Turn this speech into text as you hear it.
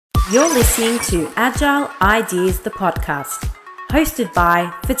You're listening to Agile Ideas, the podcast, hosted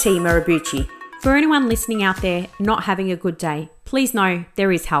by Fatima Abuchi. For anyone listening out there not having a good day, please know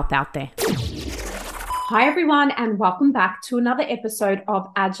there is help out there. Hi everyone, and welcome back to another episode of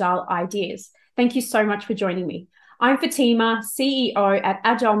Agile Ideas. Thank you so much for joining me. I'm Fatima, CEO at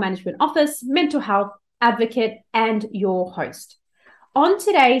Agile Management Office, mental health advocate, and your host. On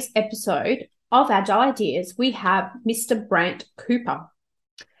today's episode of Agile Ideas, we have Mr. Brant Cooper.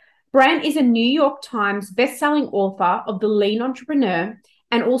 Brant is a New York Times bestselling author of The Lean Entrepreneur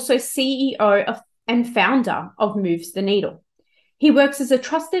and also CEO and founder of Moves the Needle. He works as a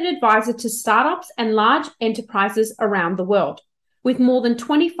trusted advisor to startups and large enterprises around the world. With more than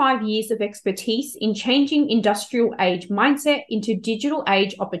 25 years of expertise in changing industrial age mindset into digital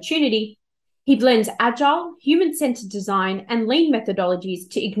age opportunity, he blends agile, human-centered design, and lean methodologies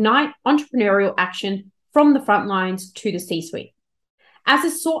to ignite entrepreneurial action from the front lines to the C-suite. As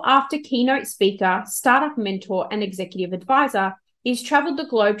a sought-after keynote speaker, startup mentor, and executive advisor, he's traveled the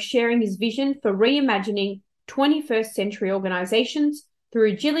globe sharing his vision for reimagining 21st century organizations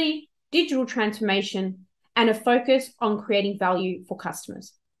through agility, digital transformation, and a focus on creating value for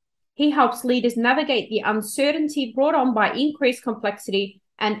customers. He helps leaders navigate the uncertainty brought on by increased complexity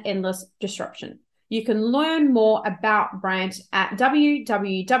and endless disruption. You can learn more about Brant at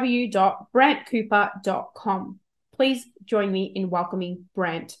www.brantcooper.com. Please join me in welcoming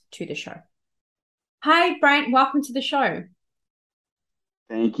Brant to the show. Hi, Brant. Welcome to the show.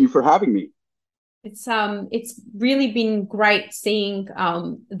 Thank you for having me. It's really been great seeing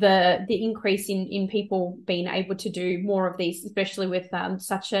the increase in people being able to do more of these, especially with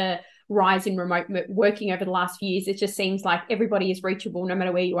such a rise in remote working over the last few years. It just seems like everybody is reachable no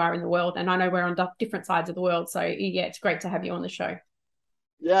matter where you are in the world. And I know we're on different sides of the world. So yeah, it's great to have you on the show.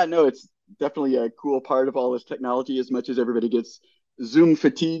 Yeah, no, it's definitely a cool part of all this technology. As much as everybody gets Zoom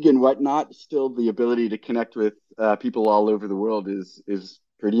fatigue and whatnot, still the ability to connect with people all over the world is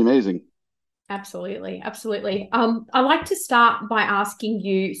pretty amazing. Absolutely. Absolutely. I'd like to start by asking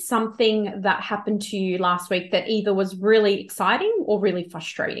you something that happened to you last week that either was really exciting or really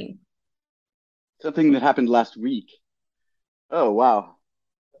frustrating. Something that happened last week. Oh, wow.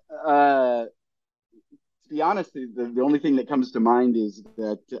 To be honest, the only thing that comes to mind is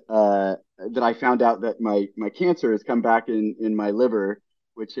that that I found out that my cancer has come back in my liver,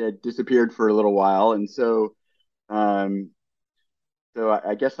 which had disappeared for a little while. And so I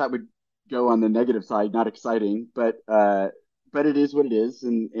guess that would go on the negative side, not exciting, but it is what it is,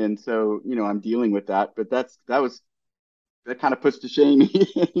 and so I'm dealing with that. But that kind of puts to shame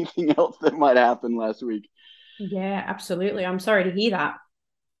anything else that might happen last week. Yeah, absolutely. I'm sorry to hear that.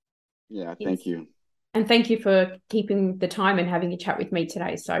 Yeah, thank you. And thank you for keeping the time and having a chat with me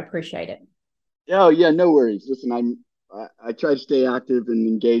today. So I appreciate it. Oh yeah, no worries. Listen, I try to stay active and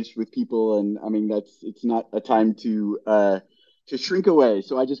engaged with people, and I mean it's not a time to shrink away.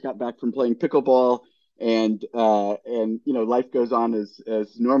 So I just got back from playing pickleball, and life goes on as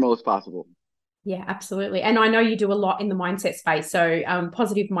normal as possible. Yeah, absolutely. And I know you do a lot in the mindset space, so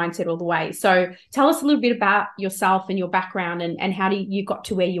positive mindset all the way. So tell us a little bit about yourself and your background and how you got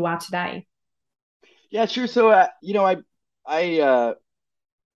to where you are today. Yeah, sure. So I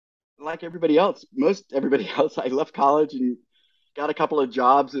like everybody else, most everybody else, I left college and got a couple of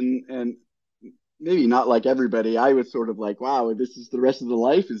jobs, and maybe not like everybody. I was sort of like, wow, this is the rest of the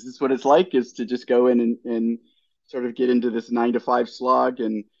life. Is this what it's like? Is to just go in and sort of get into this 9 to 5 slog.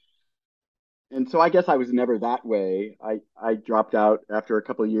 And so I guess I was never that way. I dropped out after a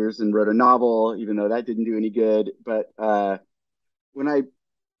couple of years and wrote a novel, even though that didn't do any good. But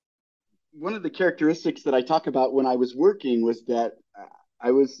one of the characteristics that I talk about when I was working was that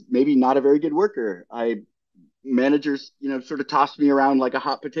I was maybe not a very good worker. Managers, sort of tossed me around like a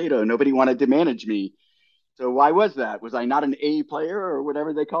hot potato. Nobody wanted to manage me. So why was that? Was I not an A player or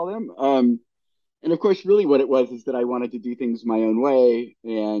whatever they call them? And of course, really what it was is that I wanted to do things my own way,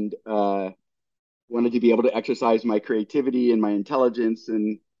 and wanted to be able to exercise my creativity and my intelligence.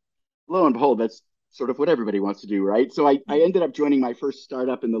 And lo and behold, that's sort of what everybody wants to do, right? So I ended up joining my first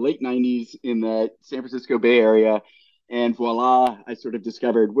startup in the late 90s in the San Francisco Bay Area. And voila, I sort of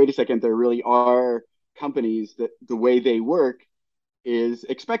discovered, wait a second, there really are companies that the way they work is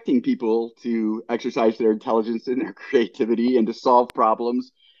expecting people to exercise their intelligence and their creativity and to solve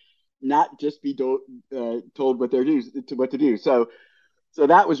problems, not just be told what to do. So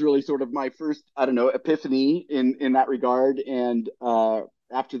that was really sort of my first, I don't know, epiphany in that regard. And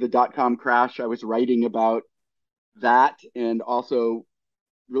after the dot-com crash, I was writing about that, and also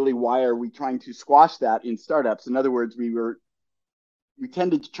really why are we trying to squash that in startups? In other words, we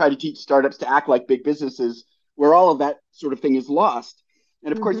tended to try to teach startups to act like big businesses where all of that sort of thing is lost.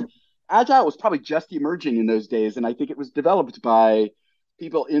 And of course, Agile was probably just emerging in those days, and I think it was developed by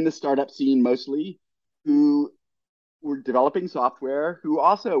people in the startup scene mostly who were developing software, who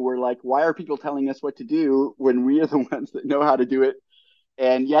also were like, why are people telling us what to do when we are the ones that know how to do it?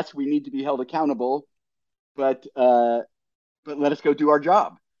 And yes, we need to be held accountable, but let us go do our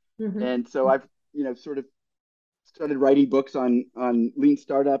job. Mm-hmm. And so I've sort of started writing books on lean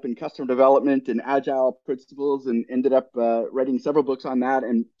startup and customer development and agile principles, and ended up writing several books on that,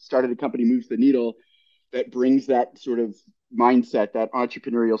 and started a company, Moves the Needle, that brings that sort of mindset, that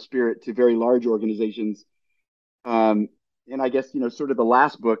entrepreneurial spirit, to very large organizations. Um, and I guess, sort of the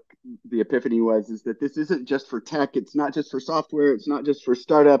last book, the epiphany was, is that this isn't just for tech. It's not just for software. It's not just for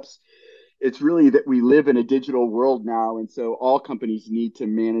startups. It's really that we live in a digital world now. And so all companies need to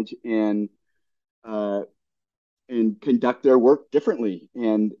manage uh, and conduct their work differently.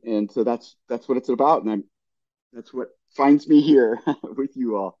 And so that's what it's about. And that's what finds me here with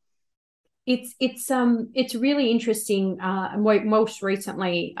you all. It's really interesting. And most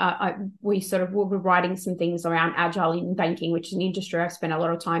recently, we sort of were writing some things around agile in banking, which is an industry I've spent a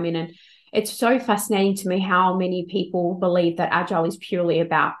lot of time in, and it's so fascinating to me how many people believe that agile is purely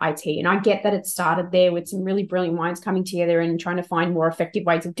about IT. And I get that it started there with some really brilliant minds coming together and trying to find more effective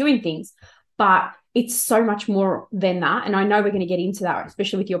ways of doing things, but it's so much more than that. And I know we're going to get into that,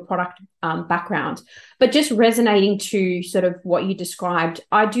 especially with your product background. But just resonating to sort of what you described,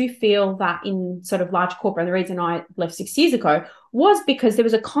 I do feel that in sort of large corporate, and the reason I left 6 years ago was because there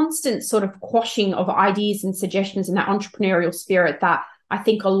was a constant sort of quashing of ideas and suggestions and that entrepreneurial spirit that I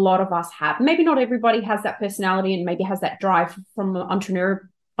think a lot of us have. Maybe not everybody has that personality and maybe has that drive from an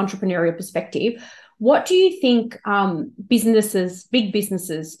entrepreneurial perspective. What do you think businesses, big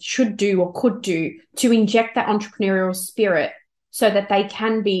businesses, should do or could do to inject that entrepreneurial spirit so that they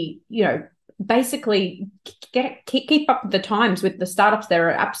can be, basically keep up with the times with the startups that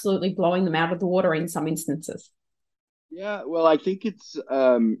are absolutely blowing them out of the water in some instances? Yeah, well, I think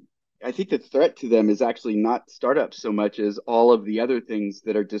the threat to them is actually not startups so much as all of the other things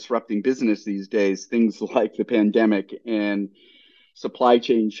that are disrupting business these days, things like the pandemic and supply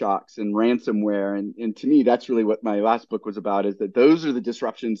chain shocks and ransomware. And to me, that's really what my last book was about, is that those are the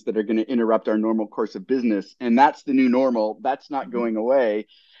disruptions that are going to interrupt our normal course of business. And that's the new normal. That's not going away.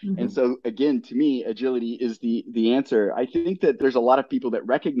 And Mm-hmm. so again, to me, agility is the answer. I think that there's a lot of people that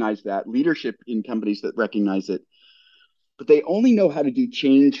recognize that, leadership in companies that recognize it, but they only know how to do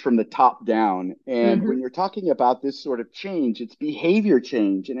change from the top down. And when Mm-hmm. you're talking about this sort of change, it's behavior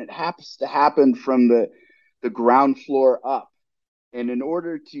change, and it has to happen from the ground floor up. And in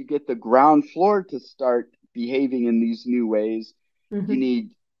order to get the ground floor to start behaving in these new ways, you Mm-hmm.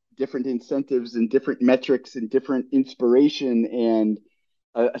 need different incentives and different metrics and different inspiration, and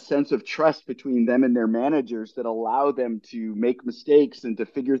a sense of trust between them and their managers that allow them to make mistakes and to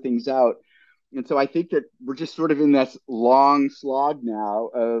figure things out. And so I think that we're just sort of in this long slog now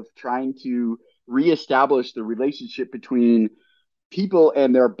of trying to reestablish the relationship between people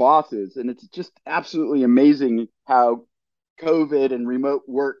and their bosses. And it's just absolutely amazing how COVID and remote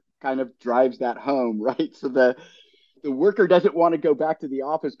work kind of drives that home, right? So the worker doesn't want to go back to the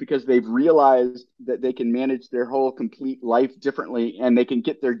office because they've realized that they can manage their whole complete life differently, and they can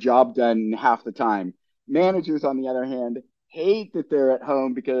get their job done in half the time. Managers, on the other hand, hate that they're at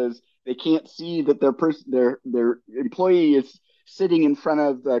home because they can't see that their employee is sitting in front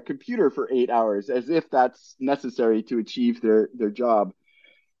of the computer for 8 hours, as if that's necessary to achieve their job.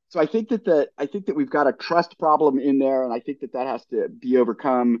 So I think that we've got a trust problem in there, and I think that has to be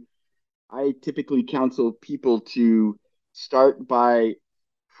overcome. I typically counsel people to start by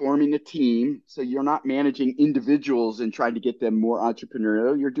forming a team. So you're not managing individuals and trying to get them more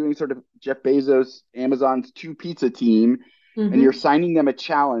entrepreneurial. You're doing sort of Jeff Bezos, Amazon's two pizza team, and you're Mm-hmm. assigning them a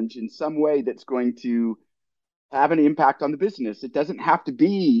challenge in some way that's going to have an impact on the business. It doesn't have to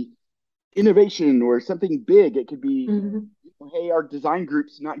be innovation or something big. It could be, Mm-hmm. hey, our design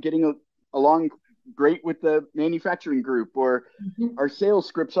group's not getting along great with the manufacturing group, or Mm-hmm. our sales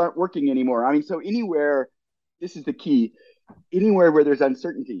scripts aren't working anymore. I mean, so anywhere, this is the key, anywhere where there's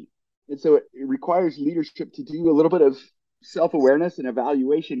uncertainty. And so it requires leadership to do a little bit of self-awareness and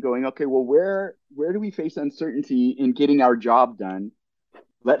evaluation, going, okay, well, where do we face uncertainty in getting our job done?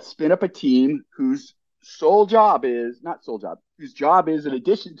 Let's spin up a team whose sole job is not sole job, whose job is, in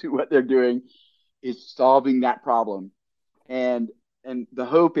addition to what they're doing, is solving that problem. And the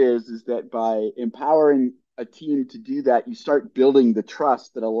hope is that by empowering a team to do that, you start building the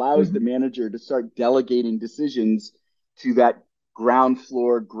trust that allows the Mm-hmm. manager to start delegating decisions to that ground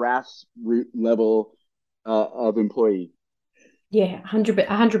floor, grassroots level of employee. Yeah, 100%,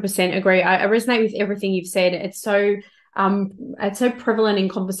 100% agree. I resonate with everything you've said. It's so It's so prevalent in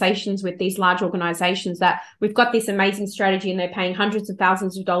conversations with these large organizations that we've got this amazing strategy and they're paying hundreds of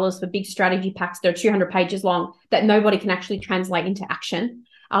thousands of dollars for big strategy packs that are 200 pages long that nobody can actually translate into action.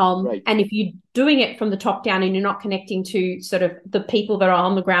 Right. And if you're doing it from the top down and you're not connecting to sort of the people that are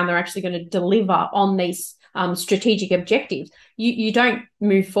on the ground, they're actually going to deliver on these strategic objectives, you don't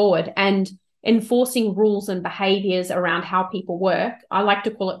move forward. And enforcing rules and behaviors around how people work, I like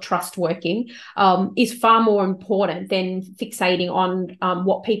to call it trust working, is far more important than fixating on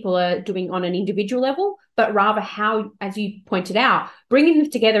what people are doing on an individual level, but rather how, as you pointed out, bringing them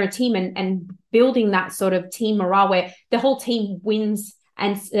together a team and building that sort of team morale where the whole team wins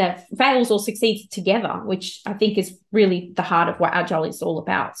and fails or succeeds together, which I think is really the heart of what Agile is all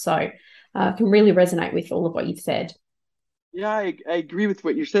about. So I can really resonate with all of what you've said. Yeah, I agree with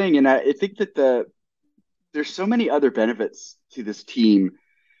what you're saying, and I think that there's so many other benefits to this team.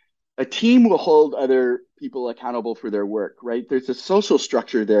 A team will hold other people accountable for their work, right? There's a social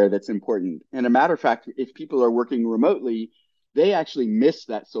structure there that's important. And a matter of fact, if people are working remotely, they actually miss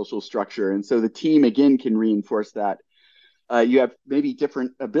that social structure. And so the team, again, can reinforce that. You have maybe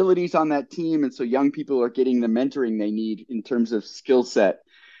different abilities on that team. And so young people are getting the mentoring they need in terms of skill set.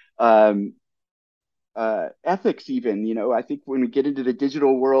 Um, Ethics even, I think when we get into the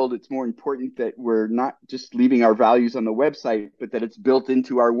digital world, it's more important that we're not just leaving our values on the website, but that it's built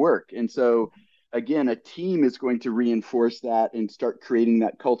into our work. And so again, a team is going to reinforce that and start creating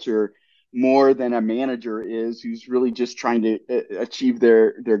that culture more than a manager is who's really just trying to achieve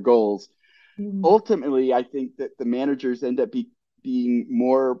their goals. Mm. Ultimately, I think that the managers end up being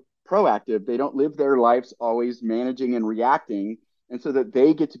more proactive. They don't live their lives always managing and reacting. And so that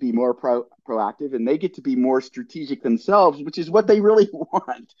they get to be more proactive and they get to be more strategic themselves, which is what they really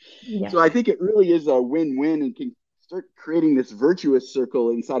want. Yeah. So I think it really is a win-win and can start creating this virtuous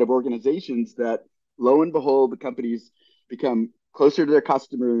circle inside of organizations that, lo and behold, the companies become closer to their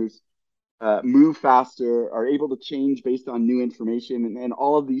customers, move faster, are able to change based on new information. And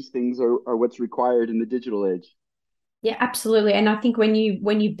all of these things are what's required in the digital age. Yeah, absolutely. And I think when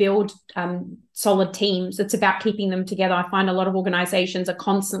you build solid teams, it's about keeping them together. I find a lot of organizations are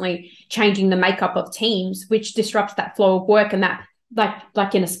constantly changing the makeup of teams, which disrupts that flow of work. And that,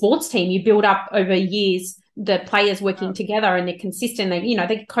 like in a sports team, you build up over years the players working together and they're consistent. They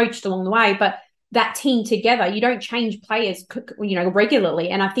get coached along the way, but that team together, you don't change players, regularly.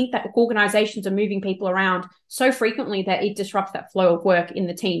 And I think that organizations are moving people around so frequently that it disrupts that flow of work in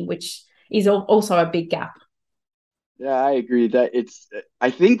the team, which is also a big gap. Yeah, I agree that I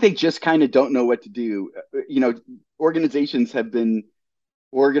think they just kind of don't know what to do. Organizations have been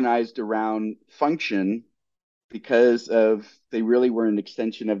organized around function because they really were an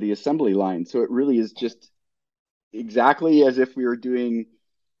extension of the assembly line. So it really is just exactly as if we were doing,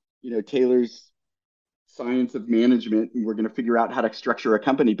 Taylor's science of management, and we're going to figure out how to structure a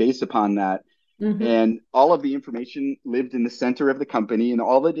company based upon that. Mm-hmm. And all of the information lived in the center of the company, and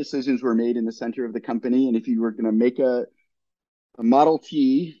all the decisions were made in the center of the company. And if you were going to make a Model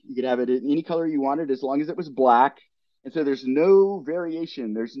T, you could have it in any color you wanted as long as it was black. And so there's no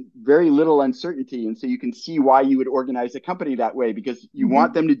variation. There's very little uncertainty. And so you can see why you would organize a company that way, because you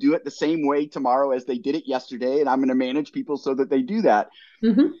want Mm-hmm. them to do it the same way tomorrow as they did it yesterday. And I'm going to manage people so that they do that.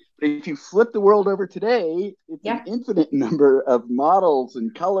 Mm-hmm. But if you flip the world over today, it's an Yeah. infinite number of models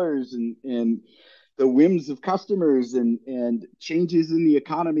and colors and the whims of customers and changes in the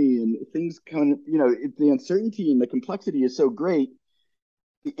economy and things kind of, the uncertainty and the complexity is so great.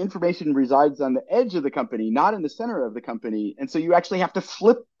 The information resides on the edge of the company, not in the center of the company. And so you actually have to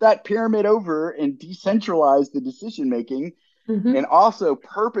flip that pyramid over and decentralize the decision making and Mm-hmm. also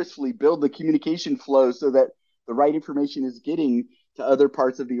purposefully build the communication flow so that the right information is getting to other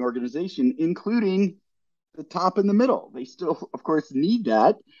parts of the organization, including the top and the middle. They still, of course, need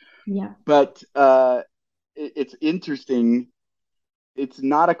that. Yeah. But it's interesting. It's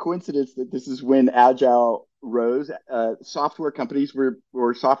not a coincidence that this is when Agile rose. Software companies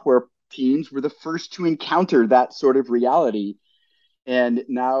or software teams were the first to encounter that sort of reality. And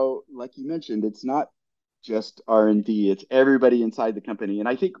now, like you mentioned, it's not just R&D, it's everybody inside the company. And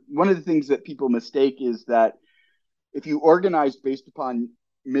I think one of the things that people mistake is that if you organize based upon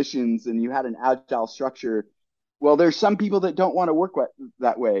missions and you had an agile structure, well, there's some people that don't want to work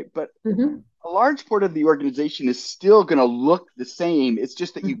that way, but Mm-hmm. a large part of the organization is still going to look the same. It's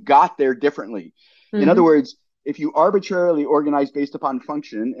just that you got there differently. In other Mm-hmm. words, if you arbitrarily organize based upon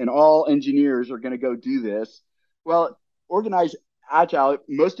function and all engineers are going to go do this, well, organize agile,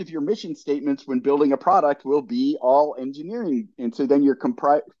 most of your mission statements when building a product will be all engineering. And so then you're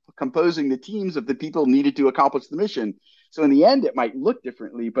composing the teams of the people needed to accomplish the mission. So in the end, it might look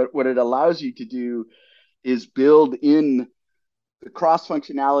differently, but what it allows you to do is build in the cross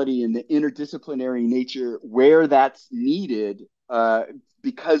functionality and the interdisciplinary nature where that's needed,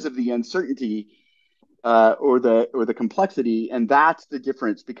 because of the uncertainty, or the complexity. And that's the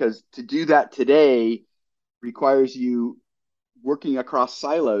difference, because to do that today requires you working across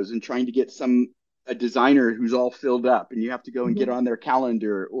silos and trying to get a designer who's all filled up, and you have to go and get Mm-hmm. on their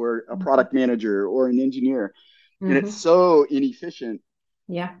calendar, or a product manager or an engineer, and it's Mm-hmm. so inefficient.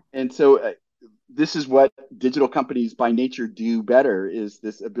 Yeah. And so, this is what digital companies by nature do better, is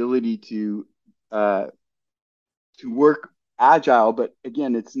this ability uh, to work agile. But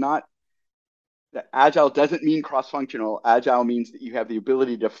again, it's not that agile doesn't mean cross-functional. Agile means that you have the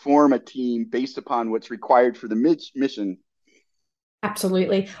ability to form a team based upon what's required for the mission.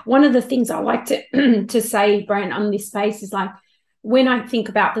 Absolutely. One of the things I like to to say, Brant, on this space is like when I think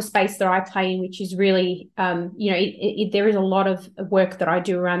about the space that I play in, which is really, there is a lot of work that I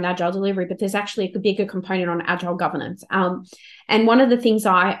do around agile delivery, but there's actually a bigger component on agile governance. And one of the things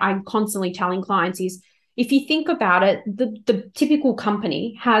I'm constantly telling clients is, if you think about it, the typical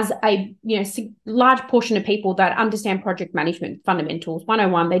company has a large portion of people that understand project management fundamentals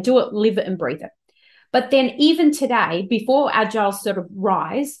 101. They do it, live it, and breathe it. But then even today, before Agile sort of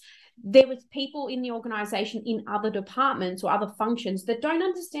rise, there was people in the organization in other departments or other functions that don't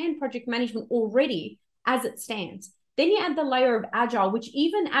understand project management already as it stands. Then you add the layer of Agile, which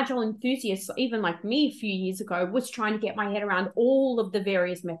even Agile enthusiasts, even like me a few years ago, was trying to get my head around all of the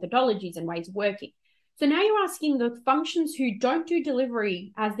various methodologies and ways of working. So now you're asking the functions who don't do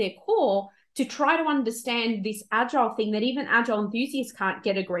delivery as their core to try to understand this agile thing that even agile enthusiasts can't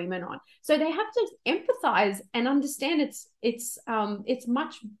get agreement on. So they have to empathize and understand it's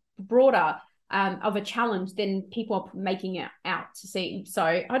much broader of a challenge than people are making it out to see. So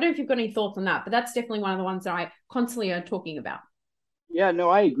I don't know if you've got any thoughts on that, but that's definitely one of the ones that I constantly are talking about. Yeah, no,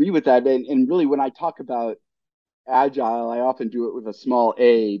 I agree with that. And really, when I talk about agile, I often do it with a small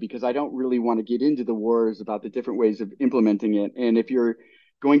a, because I don't really want to get into the wars about the different ways of implementing it. And if you're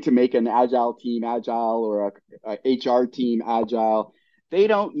going to make an agile team agile, or a HR team agile, they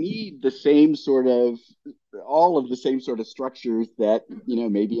don't need all of the same sort of structures that,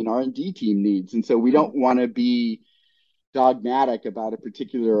 maybe an R&D team needs. And so we don't want to be dogmatic about a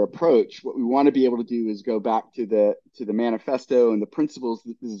particular approach. What we want to be able to do is go back to the manifesto and the principles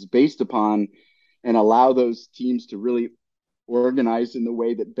that this is based upon, and allow those teams to really organize in the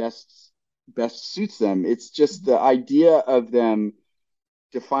way that best suits them. It's just the idea of them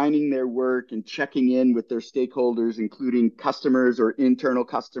defining their work and checking in with their stakeholders, including customers or internal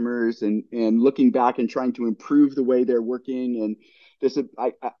customers, and looking back and trying to improve the way they're working. And this,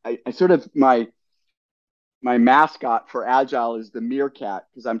 I sort of, my mascot for Agile is the meerkat,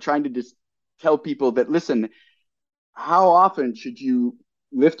 because I'm trying to just tell people that, listen, how often should you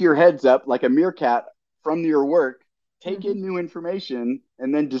lift your heads up like a meerkat from your work, take Mm-hmm. in new information,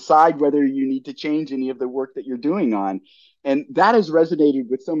 and then decide whether you need to change any of the work that you're doing on? And that has resonated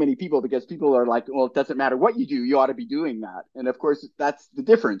with so many people, because people are like, well, it doesn't matter what you do, you ought to be doing that. And of course, that's the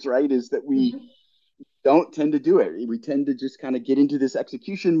difference, right? Is that we Mm-hmm. don't tend to do it. We tend to just kind of get into this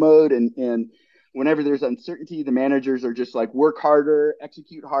execution mode, and whenever there's uncertainty, the managers are just like, work harder,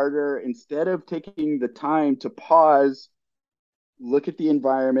 execute harder, instead of taking the time to pause, look at the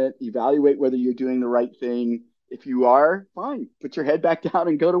environment, evaluate whether you're doing the right thing. If you are, fine, put your head back down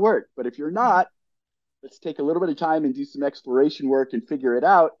and go to work. But if you're not, let's take a little bit of time and do some exploration work and figure it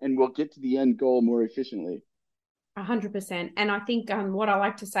out, and we'll get to the end goal more efficiently. 100%. And I think what I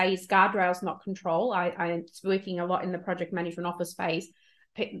like to say is guardrails, not control. I'm working a lot in the project management office space.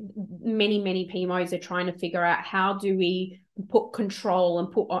 Many PMOs are trying to figure out, how do we put control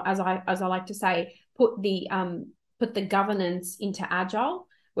and put, as I like to say, put the governance into agile,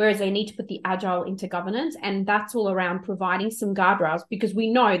 whereas they need to put the agile into governance. And that's all around providing some guardrails, because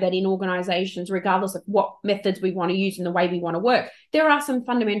we know that in organizations, regardless of what methods we want to use and the way we want to work, there are some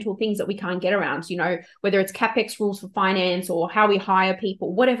fundamental things that we can't get around, whether it's CapEx rules for finance or how we hire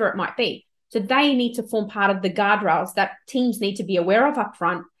people, whatever it might be. So they need to form part of the guardrails that teams need to be aware of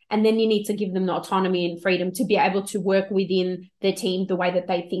upfront. And then you need to give them the autonomy and freedom to be able to work within their team the way that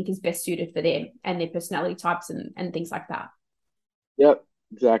they think is best suited for them and their personality types and things like that. Yep,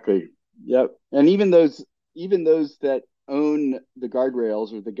 exactly. Yep. And even those that own the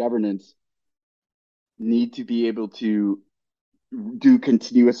guardrails or the governance need to be able to do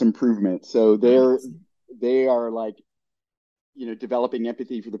continuous improvement. So 100%. they are like, developing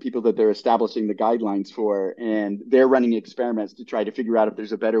empathy for the people that they're establishing the guidelines for, and they're running experiments to try to figure out if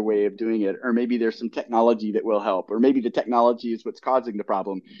there's a better way of doing it, or maybe there's some technology that will help, or maybe the technology is what's causing the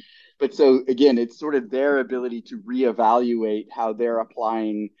problem. But so again, it's sort of their ability to reevaluate how they're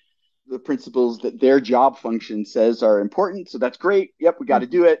applying the principles that their job function says are important. So that's great. Yep, we got to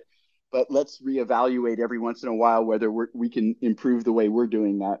do it. But let's reevaluate every once in a while whether we can improve the way we're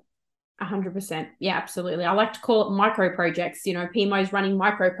doing that. 100%. Yeah, absolutely. I like to call it micro projects. PMO's running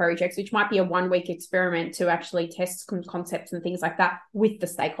micro projects, which might be a 1 week experiment to actually test concepts and things like that with the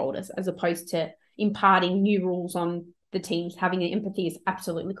stakeholders, as opposed to imparting new rules on the teams. Having empathy is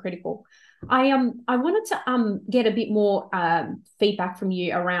absolutely critical. I wanted to get a bit more feedback from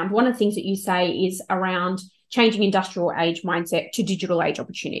you around one of the things that you say is around changing industrial age mindset to digital age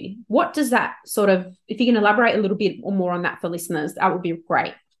opportunity. What does that sort of, if you can elaborate a little bit more on that for listeners, that would be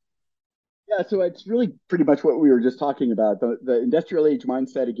great. Yeah, so it's really pretty much what we were just talking about. The industrial age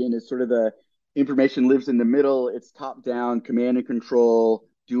mindset, again, is sort of the information lives in the middle. It's top down, command and control,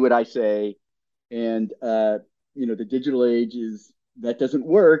 do what I say. And, the digital age is that doesn't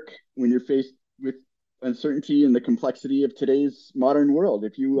work when you're faced with uncertainty and the complexity of today's modern world.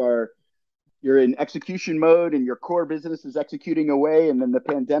 If you're in execution mode and your core business is executing away and then the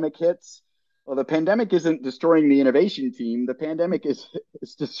pandemic hits, well, the pandemic isn't destroying the innovation team. The pandemic is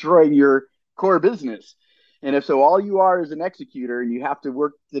destroying your core business. And if so all you are is an executor and you have to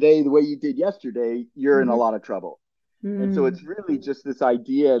work today the way you did yesterday, you're in a lot of trouble. And so it's really just this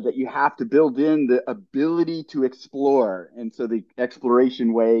idea that you have to build in the ability to explore. And so the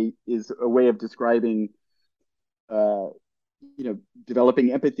exploration way is a way of describing, uh,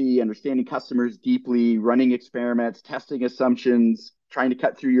 developing empathy, understanding customers deeply, running experiments, testing assumptions, trying to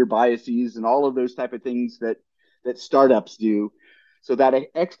cut through your biases, and all of those type of things that startups do. So that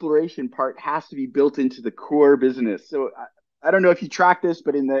exploration part has to be built into the core business. So I don't know if you track this,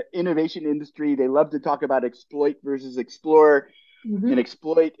 but in the innovation industry, they love to talk about exploit versus explore. And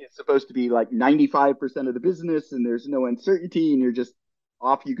exploit is supposed to be like 95% of the business, and there's no uncertainty, and you're just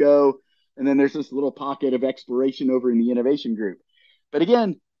off you go. And then there's this little pocket of exploration over in the innovation group. But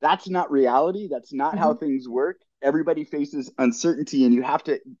again, that's not reality. That's not how things work. Everybody faces uncertainty, and you have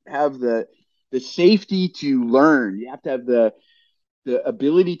to have the safety to learn. You have to have the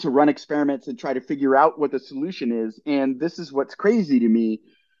ability to run experiments and try to figure out what the solution is. And this is what's crazy to me.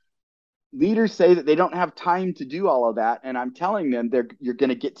 Leaders say that they don't have time to do all of that. And I'm telling them you're going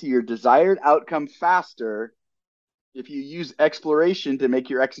to get to your desired outcome faster if you use exploration to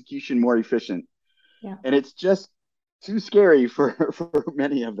make your execution more efficient. Yeah. And it's just too scary for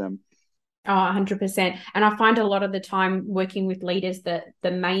many of them. Oh, 100%. And I find a lot of the time working with leaders that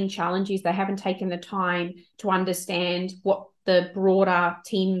the main challenge is they haven't taken the time to understand what the broader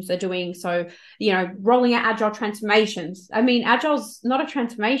teams are doing. So, rolling out agile transformations. I mean, agile's not a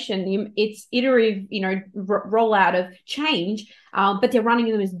transformation. It's iterative, rollout of change, but they're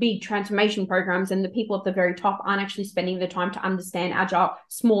running them as big transformation programs. And the people at the very top aren't actually spending the time to understand agile,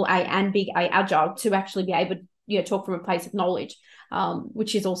 small a and big A agile, to actually be able to talk from a place of knowledge.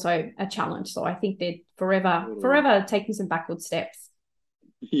 Which is also a challenge. So I think they're forever taking some backward steps.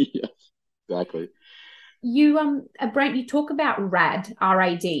 Yes, exactly. You, Brant, you talk about RAD,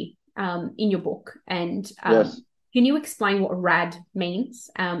 R-A-D, in your book. And yes. Can you explain what RAD means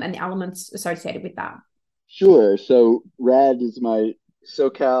and the elements associated with that? Sure. So RAD is my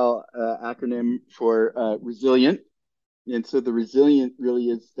SoCal acronym for resilient. And so the resilient really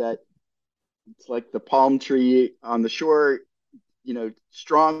is that it's like the palm tree on the shore,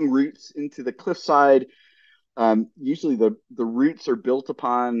 strong roots into the cliffside. Usually the roots are built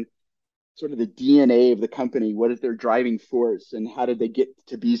upon sort of the DNA of the company. What is their driving force and how did they get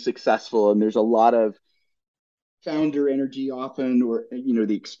to be successful? And there's a lot of founder energy often, or,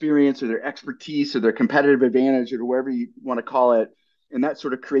 the experience or their expertise or their competitive advantage or whatever you want to call it. And that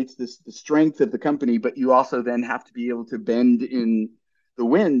sort of creates the strength of the company, but you also then have to be able to bend in the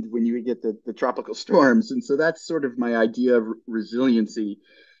wind when you get the tropical storms. And so that's sort of my idea of resiliency.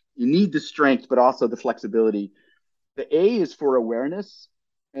 You need the strength, but also the flexibility. The A is for awareness.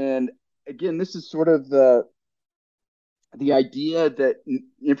 And again, this is sort of the idea that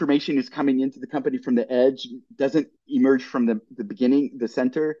information is coming into the company from the edge, doesn't emerge from the beginning, the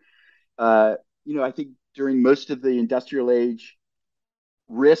center. I think during most of the industrial age,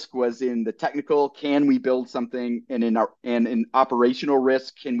 risk was in the technical, can we build something, and in operational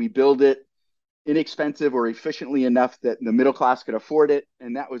risk, can we build it inexpensive or efficiently enough that the middle class could afford it?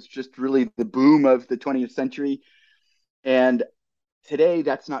 And that was just really the boom of the 20th century. And today,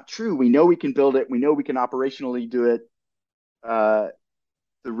 that's not true. We know we can build it. We know we can operationally do it. The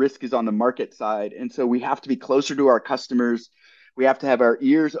risk is on the market side. And so we have to be closer to our customers. We have to have our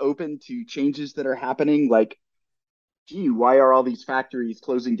ears open to changes that are happening, like, gee, why are all these factories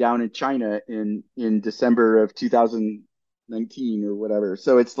closing down in China in December of 2019 or whatever?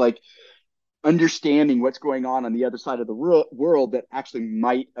 So it's like understanding what's going on the other side of the world that actually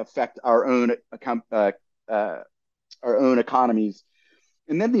might affect uh, our own economies.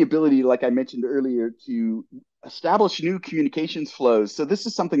 And then the ability, like I mentioned earlier, to establish new communications flows. So this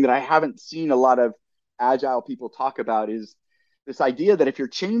is something that I haven't seen a lot of agile people talk about, is this idea that if you're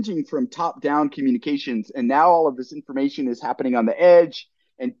changing from top down communications and now all of this information is happening on the edge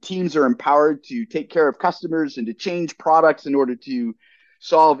and teams are empowered to take care of customers and to change products in order to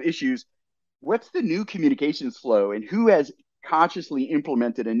solve issues, what's the new communications flow and who has consciously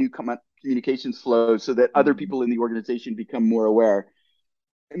implemented a new communications flow so that other people in the organization become more aware?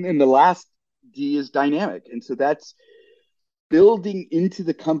 And then the last D is dynamic. And so that's building into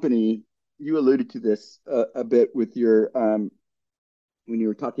the company. You alluded to this a bit with your when you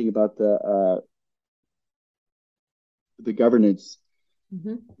were talking about the governance.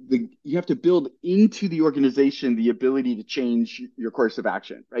 Mm-hmm. You have to build into the organization the ability to change your course of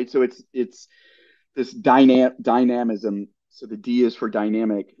action, right? So it's this dynamism. So the D is for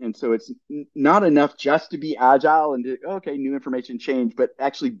dynamic. And so it's not enough just to be agile and to, okay, new information change, but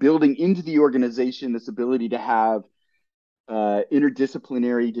actually building into the organization this ability to have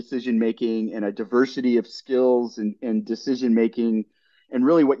interdisciplinary decision making and a diversity of skills and decision making. And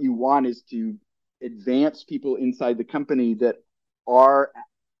really, what you want is to advance people inside the company that are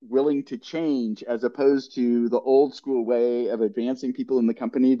willing to change, as opposed to the old school way of advancing people in the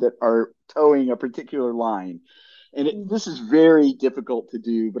company that are towing a particular line. And this is very difficult to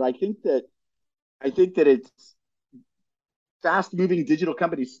do, but I think that it's fast moving digital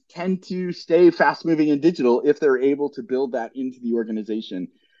companies tend to stay fast moving in digital if they're able to build that into the organization.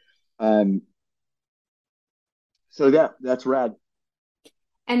 Um, so that's rad.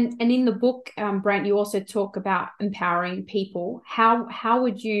 And in the book, Brant, you also talk about empowering people. How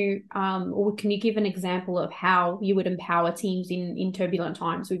would you, or can you give an example of how you would empower teams in turbulent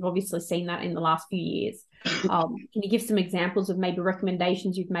times? We've obviously seen that in the last few years. Can you give some examples of maybe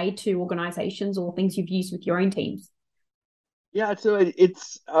recommendations you've made to organizations or things you've used with your own teams? Yeah, so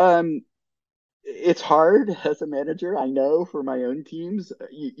it's hard as a manager. I know for my own teams,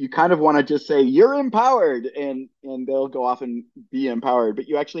 you kind of want to just say you're empowered, and they'll go off and be empowered. But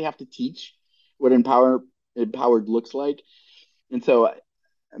you actually have to teach what empowered looks like. And so,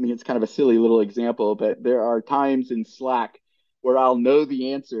 I mean, it's kind of a silly little example, but there are times in Slack where I'll know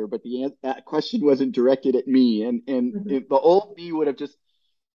the answer, but that question wasn't directed at me, and the old me would have just,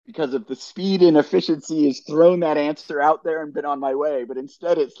 because of the speed and efficiency, has thrown that answer out there and been on my way. But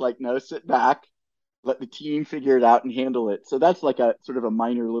instead, it's like, no, sit back, let the team figure it out and handle it. So that's like a sort of a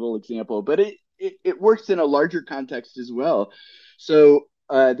minor little example, but it works in a larger context as well. So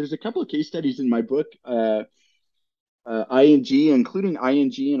there's a couple of case studies in my book, ING, including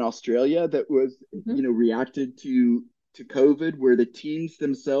ING in Australia, that was, reacted to COVID, where the teams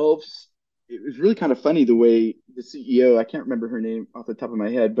themselves. It was really kind of funny the way the CEO, I can't remember her name off the top of my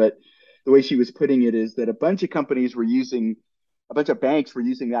head, but the way she was putting it is that a bunch of banks were using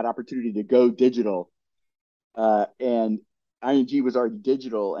that opportunity to go digital, and ING was already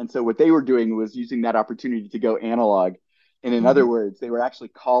digital. And so what they were doing was using that opportunity to go analog. And in other words, they were actually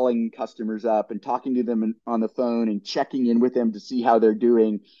calling customers up and talking to them on the phone and checking in with them to see how they're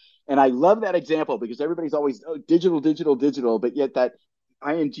doing. And I love that example because everybody's always, oh, digital, digital, digital. But yet that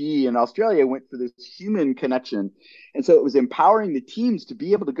ING in Australia went for this human connection. And so it was empowering the teams to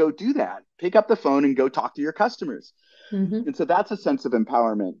be able to go do that, pick up the phone and go talk to your customers. Mm-hmm. And so that's a sense of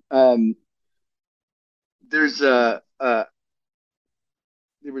empowerment. There's there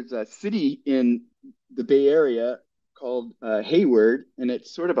was a city in the Bay Area called Hayward, and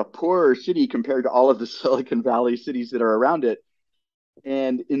it's sort of a poorer city compared to all of the Silicon Valley cities that are around it.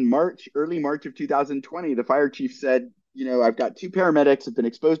 And in early March of 2020, the fire chief said, I've got two paramedics have been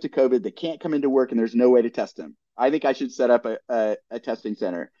exposed to COVID. They can't come into work, and there's no way to test them. I think I should set up a testing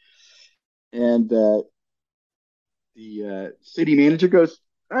center. And the city manager goes,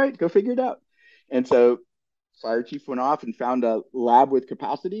 all right, go figure it out. And so fire chief went off and found a lab with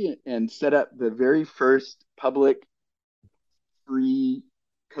capacity and set up the very first public free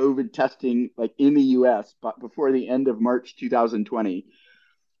COVID testing like in the US, but before the end of March 2020.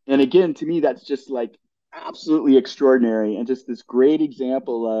 And again, to me, that's just like absolutely extraordinary and just this great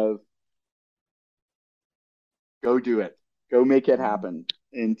example of go do it, go make it happen.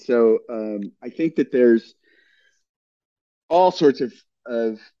 And so I think that there's all sorts of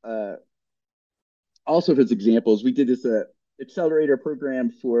all sorts of examples. We did this accelerator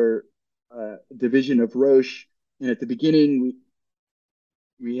program for a division of Roche, and at the beginning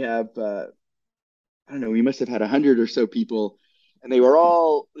we have I don't know, we must have had 100 or so people, and it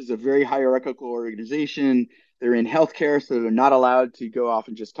was a very hierarchical organization. They're in healthcare, so they're not allowed to go off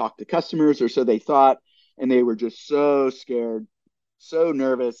and just talk to customers, or so they thought. And they were just so scared, so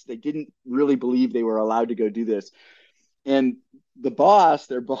nervous. They didn't really believe they were allowed to go do this. And their boss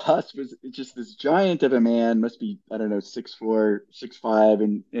was just this giant of a man, must be, I don't know, 6'4",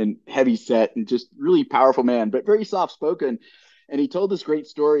 6'5", and heavy set and just really powerful man, but very soft spoken. And he told this great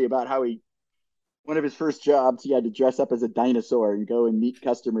story about how one of his first jobs, he had to dress up as a dinosaur and go and meet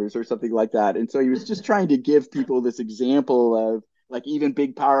customers or something like that. And so he was just trying to give people this example of like even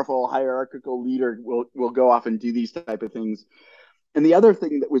big, powerful, hierarchical leader will go off and do these type of things. And the other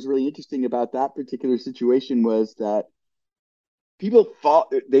thing that was really interesting about that particular situation was that people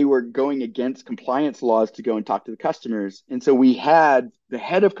thought that they were going against compliance laws to go and talk to the customers. And so we had the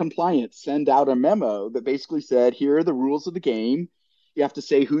head of compliance send out a memo that basically said, here are the rules of the game. You have to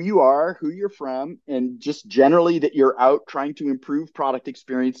say who you are, who you're from, and just generally that you're out trying to improve product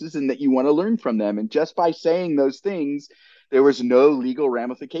experiences and that you want to learn from them. And just by saying those things, there was no legal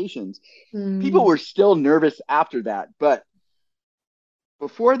ramifications. People were still nervous after that. But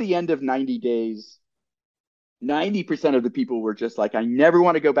before the end of 90 days, 90% of the people were just like, I never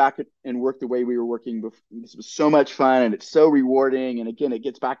want to go back and work the way we were working before. This was so much fun and it's so rewarding. And again, it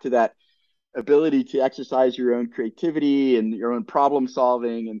gets back to that ability to exercise your own creativity and your own problem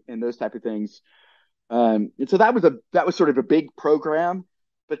solving and those type of things. And so that was sort of a big program,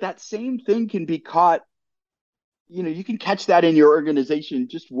 but that same thing can be caught. You can catch that in your organization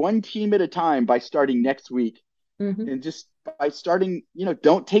just one team at a time by starting next week. Mm-hmm. And just by starting,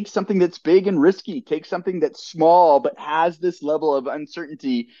 don't take something that's big and risky. Take something that's small, but has this level of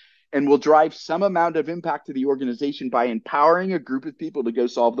uncertainty and will drive some amount of impact to the organization by empowering a group of people to go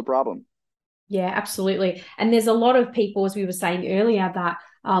solve the problem. Yeah, absolutely. And there's a lot of people, as we were saying earlier, that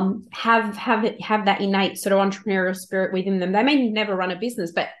have that innate sort of entrepreneurial spirit within them. They may never run a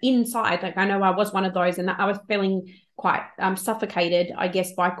business, but inside, like I know I was one of those, and I was feeling quite suffocated, I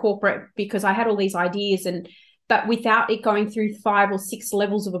guess, by corporate because I had all these ideas but without it going through 5 or 6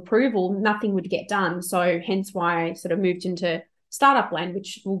 levels of approval, nothing would get done. So hence why I sort of moved into startup land,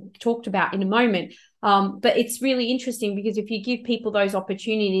 which we'll talk about in a moment. But it's really interesting because if you give people those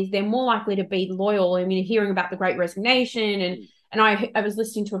opportunities, they're more likely to be loyal. I mean, hearing about the Great Resignation and I was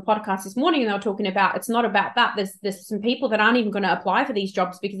listening to a podcast this morning and they were talking about it's not about that. There's some people that aren't even going to apply for these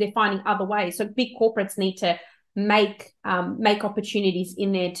jobs because they're finding other ways. So big corporates need to make opportunities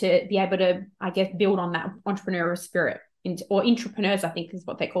in there to be able to, I guess, build on that entrepreneurial spirit, or entrepreneurs, I think is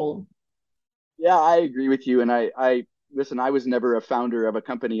what they call them. Yeah, I agree with you. And I listen, I was never a founder of a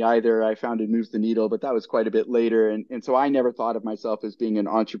company either. I founded Moves the Needle, but that was quite a bit later. And so I never thought of myself as being an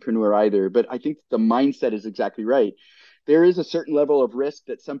entrepreneur either. But I think the mindset is exactly right. There is a certain level of risk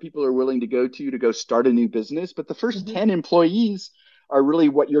that some people are willing to go start a new business. But the first 10 employees are really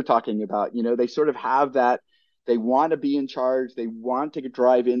what you're talking about. They sort of have that. They want to be in charge. They want to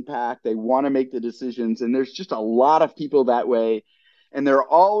drive impact. They want to make the decisions. And there's just a lot of people that way. And there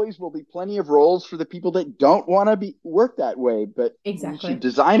always will be plenty of roles for the people that don't want to work that way. But we should Exactly.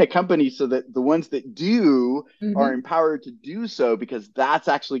 design a company so that the ones that do are Mm-hmm. empowered to do so, because that's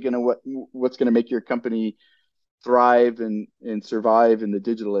actually what's going to make your company thrive and survive in the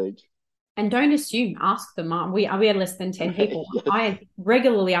digital age. And don't assume, ask them. We are less than 10 people. Yes. I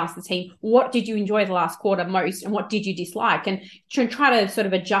regularly ask the team, what did you enjoy the last quarter most and what did you dislike? And try to sort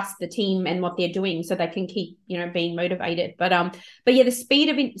of adjust the team and what they're doing so they can keep, being motivated. But yeah, the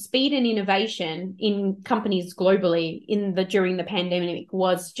speed and innovation in companies globally during the pandemic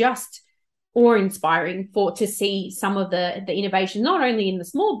was just awe-inspiring to see some of the innovation, not only in the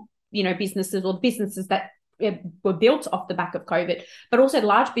small, businesses or businesses that were built off the back of COVID, but also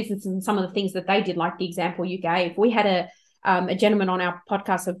large businesses and some of the things that they did, like the example you gave. We had a gentleman on our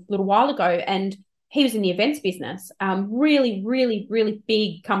podcast a little while ago, and he was in the events business, really, really, really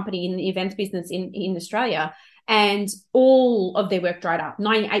big company in the events business in Australia, and all of their work dried up.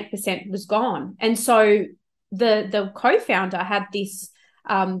 98% was gone. And so the co-founder had this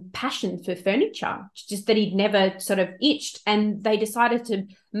passion for furniture, just that he'd never sort of itched, and they decided to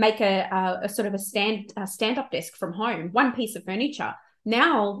make a sort of a stand-up desk from home, one piece of furniture.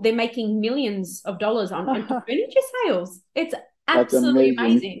 Now they're making millions of dollars on furniture sales. It's That's absolutely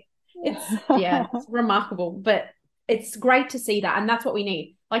amazing. amazing. It's remarkable, but it's great to see that, and that's what we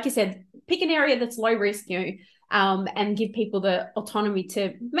need. Like you said, pick an area that's low risk, and give people the autonomy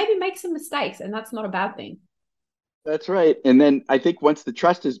to maybe make some mistakes, and that's not a bad thing. That's right. And then I think once the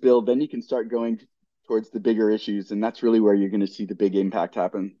trust is built, then you can start going towards the bigger issues. And that's really where you're going to see the big impact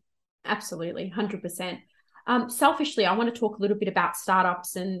happen. Absolutely, 100%. Selfishly, I want to talk a little bit about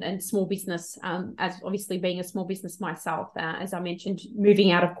startups and small business, as obviously being a small business myself, as I mentioned,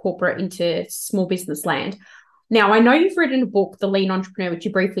 moving out of corporate into small business land. Now, I know you've written a book, The Lean Entrepreneur, which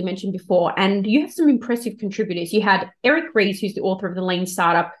you briefly mentioned before, and you have some impressive contributors. You had Eric Ries, who's the author of The Lean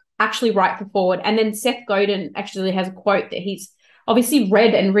Startup, actually write the forward, and then Seth Godin actually has a quote that he's obviously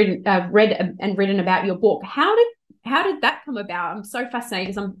read and written about your book. How did that come about? I'm so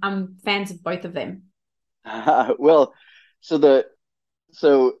fascinated because I'm fans of both of them. Well, so the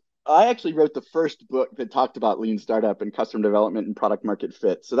so I actually wrote the first book that talked about lean startup and customer development and product market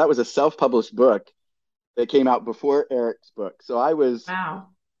fit. So that was a self-published book that came out before Eric's book. So Wow.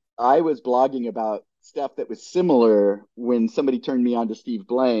 I was blogging about stuff that was similar when somebody turned me on to Steve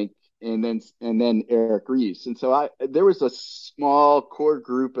Blank and then Eric Ries. And so I there was a small core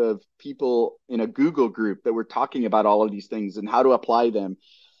group of people in a Google group that were talking about all of these things and how to apply them.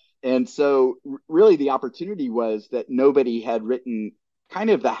 And so really the opportunity was that nobody had written kind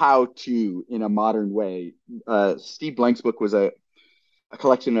of the how to in a modern way. Steve Blank's book was a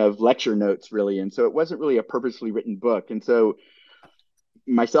collection of lecture notes, really. And so it wasn't really a purposely written book. And so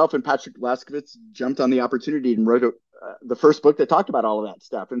myself and Patrick Laskovitz jumped on the opportunity and wrote the first book that talked about all of that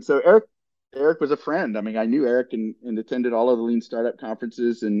stuff. And so Eric was a friend. I mean, I knew Eric and attended all of the lean startup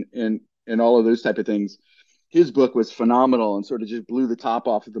conferences and all of those type of things. His book was phenomenal and sort of just blew the top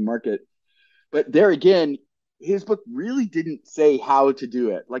off of the market. But there again, his book really didn't say how to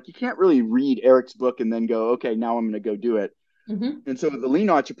do it. Like you can't really read Eric's book and then go, okay, now I'm going to go do it. Mm-hmm. And so the lean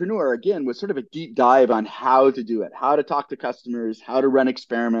entrepreneur, again, was sort of a deep dive on how to do it, how to talk to customers, how to run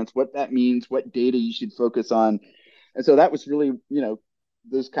experiments, what that means, what data you should focus on. And so that was really,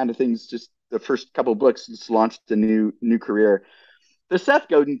 those kind of things, just the first couple of books just launched a new career. The Seth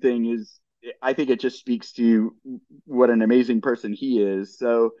Godin thing is, I think it just speaks to what an amazing person he is.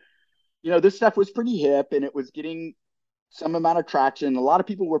 So, this stuff was pretty hip and it was getting some amount of traction. A lot of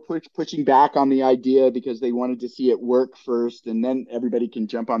people were pushing back on the idea because they wanted to see it work first, and then everybody can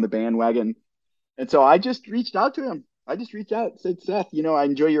jump on the bandwagon. And so I just reached out to him. I just reached out and said, Seth, I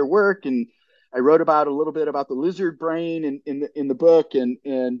enjoy your work, and I wrote about a little bit about the lizard brain in the book, and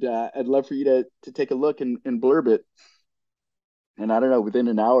I'd love for you to take a look and blurb it. And I don't know, within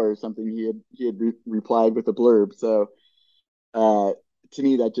an hour or something, he had replied with a blurb. So uh, to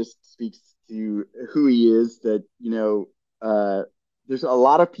me, that just speaks to who he is. That uh, there's a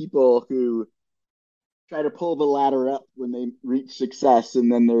lot of people who try to pull the ladder up when they reach success,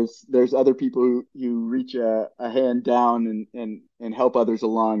 and then there's other people who reach a hand down and help others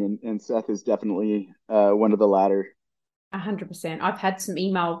along. And Seth is definitely one of the latter. 100%. I've had some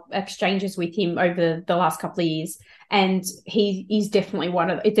email exchanges with him over the last couple of years, and he is definitely one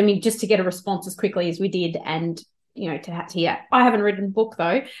of. I mean, just to get a response as quickly as we did, and to hear. I haven't written a book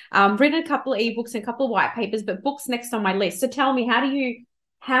though. Written a couple of ebooks and a couple of white papers, but books next on my list. So tell me, how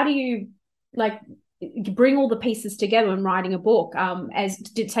do you like bring all the pieces together when writing a book? As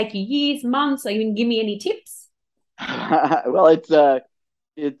did it take you years, months? Or even give me any tips? Well,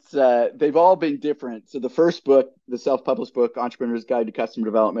 it's they've all been different. So the first book, the self-published book, Entrepreneur's Guide to Customer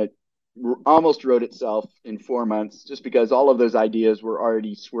Development, almost wrote itself in 4 months, just because all of those ideas were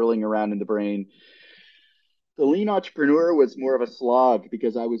already swirling around in the brain. The lean entrepreneur was more of a slog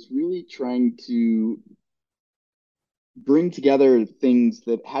because I was really trying to bring together things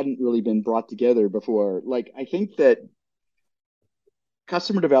that hadn't really been brought together before. Like, I think that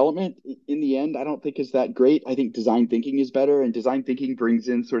customer development in the end, I don't think is that great. I think design thinking is better, and design thinking brings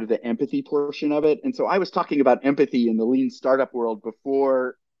in sort of the empathy portion of it. And so I was talking about empathy in the lean startup world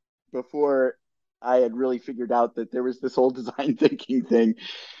before I had really figured out that there was this whole design thinking thing,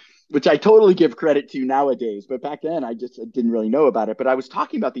 which I totally give credit to nowadays. But back then, I didn't really know about it. But I was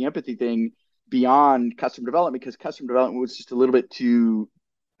talking about the empathy thing beyond customer development because customer development was just a little bit too,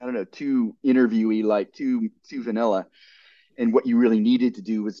 I don't know, too interviewee, like too vanilla. And what you really needed to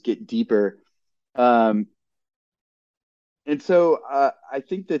do was get deeper. Um, and so I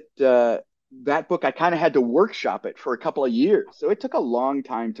think that that book, I kind of had to workshop it for a couple of years. So it took a long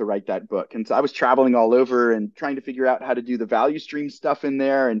time to write that book. And so I was traveling all over and trying to figure out how to do the value stream stuff in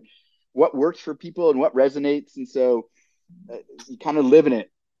there and what works for people and what resonates. And so you kind of live in it.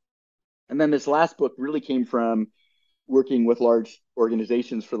 And then this last book really came from working with large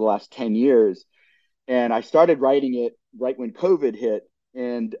organizations for the last 10 years. And I started writing it right when COVID hit.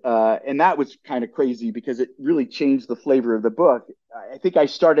 And that was kind of crazy because it really changed the flavor of the book. I think I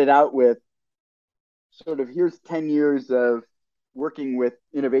started out with sort of here's 10 years of working with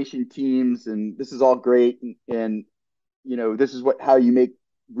innovation teams, and this is all great. And this is how you make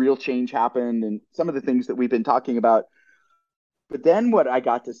real change happen and some of the things that we've been talking about. But then what I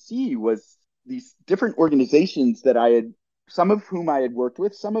got to see was these different organizations that some of whom I had worked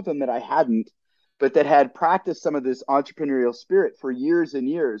with, some of them that I hadn't, but that had practiced some of this entrepreneurial spirit for years and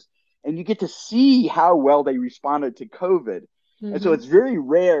years. And you get to see how well they responded to COVID. And so Mm-hmm. it's very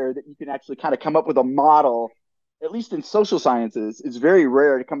rare that you can actually kind of come up with a model, at least in social sciences. It's very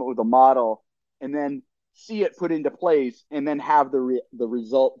rare to come up with a model and then see it put into place and then have the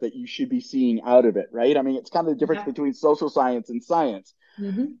result that you should be seeing out of it, right? I mean, it's kind of the difference Yeah. between social science and science.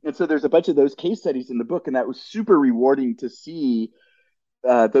 Mm-hmm. And so there's a bunch of those case studies in the book, and that was super rewarding to see